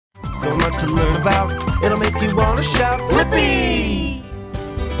So much to learn about, it'll make you want to shout, Blippi!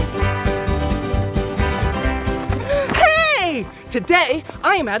 Hey! Today,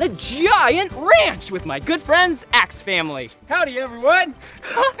 I am at a giant ranch with my good friends, Axe Family. Howdy, everyone!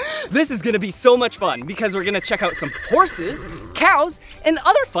 This is gonna be so much fun because we're gonna check out some horses, cows, and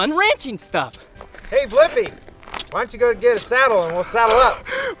other fun ranching stuff. Hey, Blippi, why don't you go get a saddle and we'll saddle up?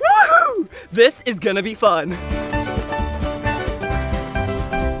 Woohoo! This is gonna be fun.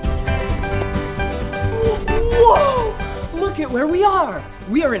 Whoa! Look at where we are.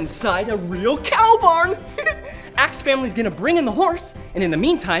 We are inside a real cow barn. Axe Family's gonna bring in the horse, and in the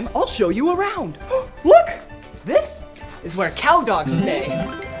meantime, I'll show you around. Look! This is where cow dogs stay.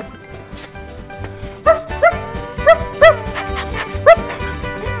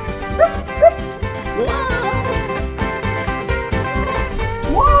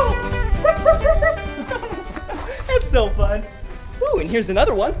 Whoa! That's so fun. Ooh, and here's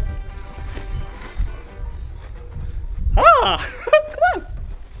another one. Ah! Come on.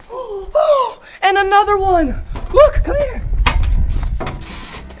 Oh, and another one. Look, come here.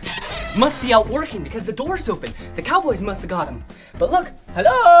 Must be out working because the door's open. The cowboys must have got him. But look,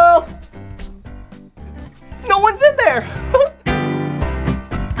 hello. No one's in there.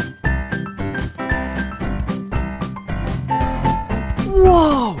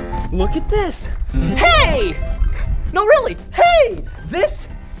 Whoa, look at this. Hey! No, really, hey! This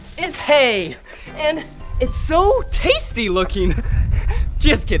is hay. And it's so tasty looking.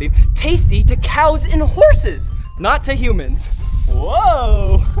 Just kidding. Tasty to cows and horses, not to humans.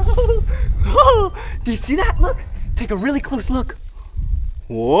 Whoa! Whoa! Do you see that? Look, take a really close look.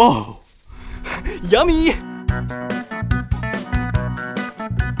 Whoa! Yummy!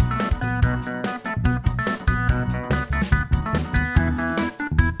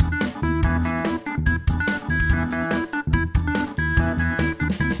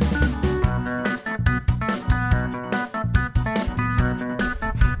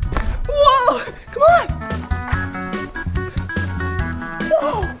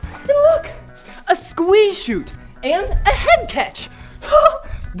 Squeeze chute and a head catch.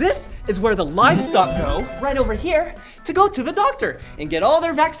 This is where the livestock go, right over here, to go to the doctor and get all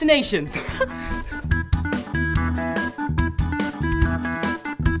their vaccinations.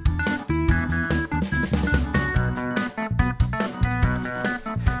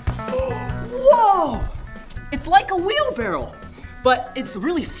 Whoa! It's like a wheelbarrow, but it's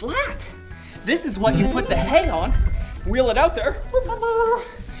really flat. This is what you put the hay on, wheel it out there,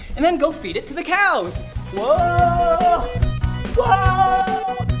 and then go feed it to the cows. Whoa! Whoa!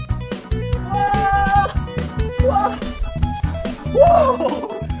 Whoa!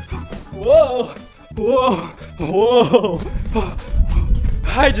 Whoa! Whoa! Whoa! Whoa!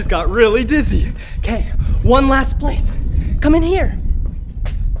 I just got really dizzy. Okay, one last place. Come in here.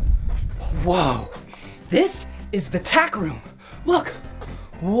 Whoa! This is the tack room. Look.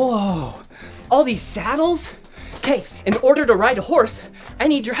 Whoa! All these saddles. Okay, in order to ride a horse, I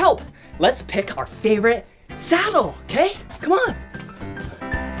need your help. Let's pick our favorite saddle, okay? Come on.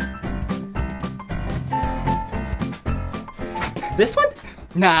 This one?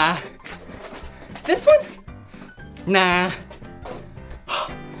 Nah. This one? Nah.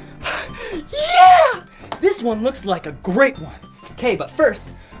 Yeah! This one looks like a great one. Okay, but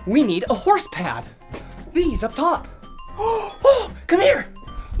first, we need a horse pad. These up top. Oh, come here.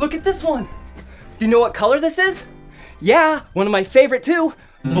 Look at this one. Do you know what color this is? Yeah, one of my favorite too,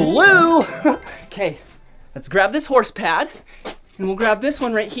 blue. Okay, let's grab this horse pad, and we'll grab this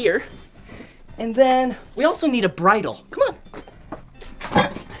one right here. And then we also need a bridle. Come on.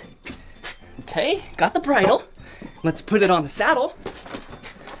 Okay, got the bridle. Let's put it on the saddle.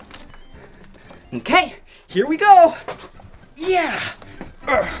 Okay, here we go. Yeah.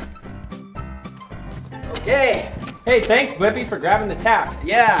 Okay. Hey, thanks, Blippi, for grabbing the tack.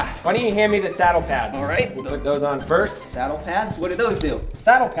 Yeah. Why don't you hand me the saddle pads? All right. We'll put those on first. Saddle pads, what do those do?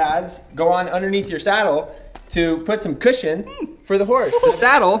 Saddle pads go on underneath your saddle to put some cushion for the horse. The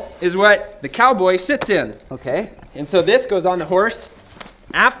saddle is what the cowboy sits in. Okay. And so this goes on the horse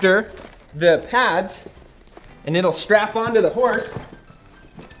after the pads, and it'll strap onto the horse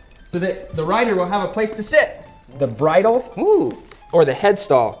so that the rider will have a place to sit. The bridle, or the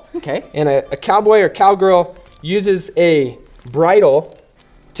headstall. Okay. And a cowboy or cowgirl uses a bridle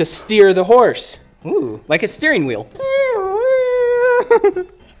to steer the horse. Ooh, like a steering wheel.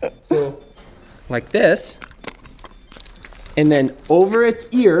 So, like this, and then over its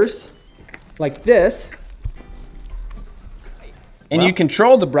ears, like this, and you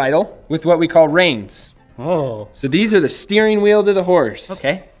control the bridle with what we call reins. Oh. So these are the steering wheel to the horse.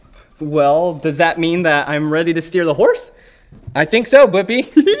 Okay. Well, does that mean that I'm ready to steer the horse? I think so, Blippi.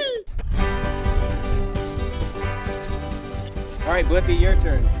 All right, Blippi, your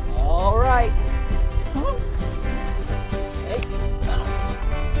turn. All right. Hey.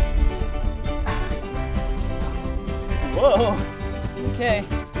 Whoa. Okay.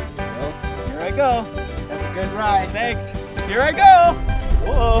 Well, here I go. That's a good ride. Thanks. Here I go.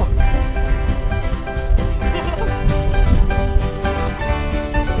 Whoa.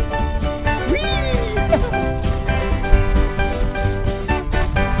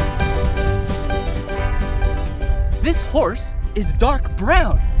 This horse is dark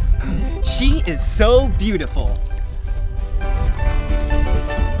brown. She is so beautiful.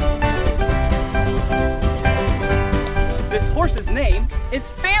 This horse's name is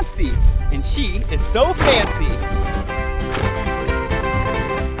Fancy, and she is so fancy.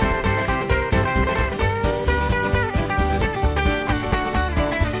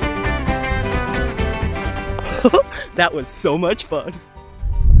 That was so much fun.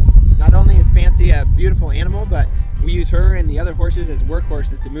 Not only is Fancy a beautiful animal, but we use her and the other horses as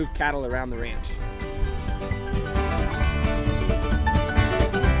workhorses to move cattle around the ranch.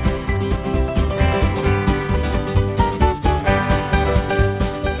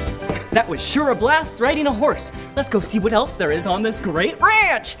 That was sure a blast riding a horse. Let's go see what else there is on this great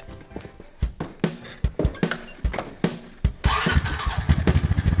ranch.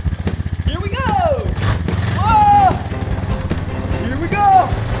 Here we go! Whoa! Here we go!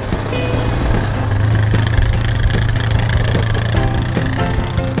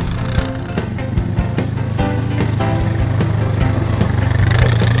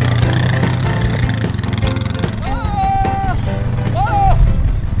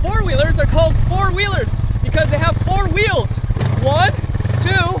 Four-wheelers are called four-wheelers because they have four wheels. 1, 2,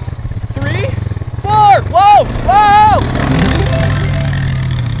 3, 4. Whoa! Whoa!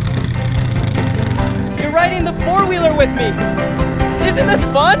 You're riding the four-wheeler with me. Isn't this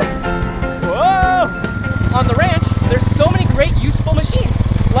fun? Whoa! On the ranch, there's so many great useful machines,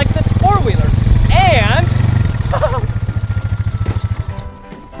 like this four-wheeler, and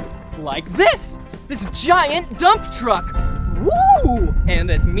like this giant dump truck. Woo! And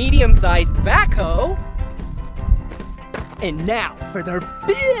this medium-sized backhoe. And now for their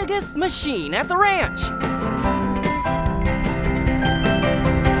biggest machine at the ranch.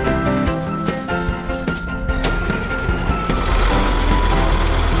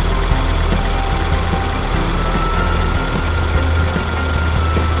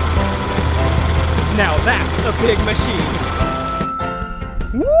 Now that's a big machine.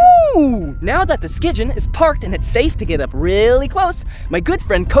 Woo! Now that the Skidgen is parked and it's safe to get up really close, my good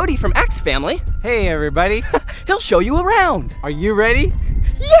friend Cody from Axe Family, Hey everybody, he'll show you around. are you ready?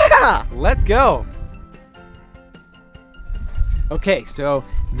 Yeah! Let's go. Okay, so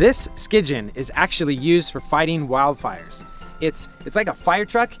this Skidgen is actually used for fighting wildfires. It's like a fire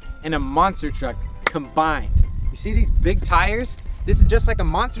truck and a monster truck combined. You see these big tires? This is just like a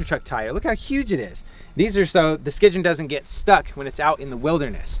monster truck tire. Look how huge it is. These are so the Skidgen doesn't get stuck when it's out in the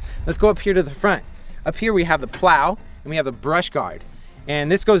wilderness. Let's go up here to the front. Up here we have the plow and we have the brush guard.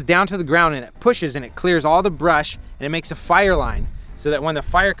 And this goes down to the ground and it pushes and it clears all the brush and it makes a fire line so that when the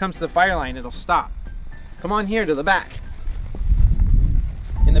fire comes to the fire line, it'll stop. Come on here to the back.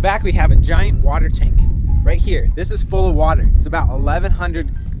 In the back we have a giant water tank right here. This is full of water. It's about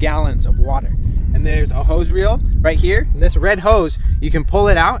 1,100 gallons of water. And there's a hose reel right here. And this red hose, you can pull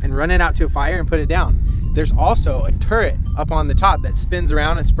it out and run it out to a fire and put it down. There's also a turret up on the top that spins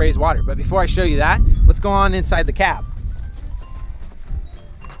around and sprays water. But before I show you that, let's go on inside the cab.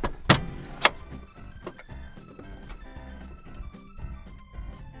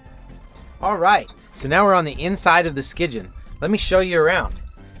 All right, so now we're on the inside of the Skidgen. Let me show you around.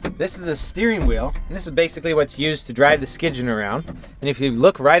 This is the steering wheel, and this is basically what's used to drive the Skidgen around. And if you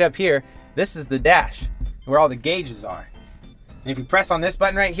look right up here, this is the dash, where all the gauges are. And if you press on this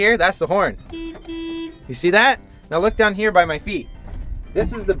button right here, that's the horn. You see that? Now look down here by my feet.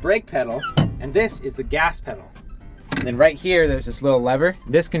 This is the brake pedal, and this is the gas pedal. And then right here, there's this little lever.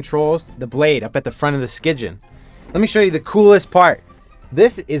 This controls the blade up at the front of the Skidgen. Let me show you the coolest part.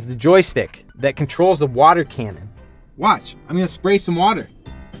 This is the joystick that controls the water cannon. Watch, I'm gonna spray some water.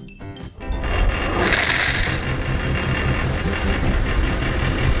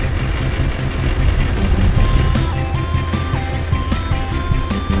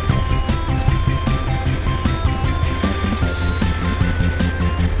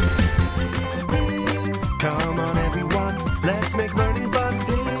 Come on everyone, let's make learning fun.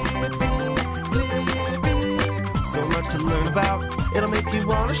 So much to learn about, it'll make you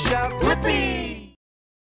wanna shout, Blippi!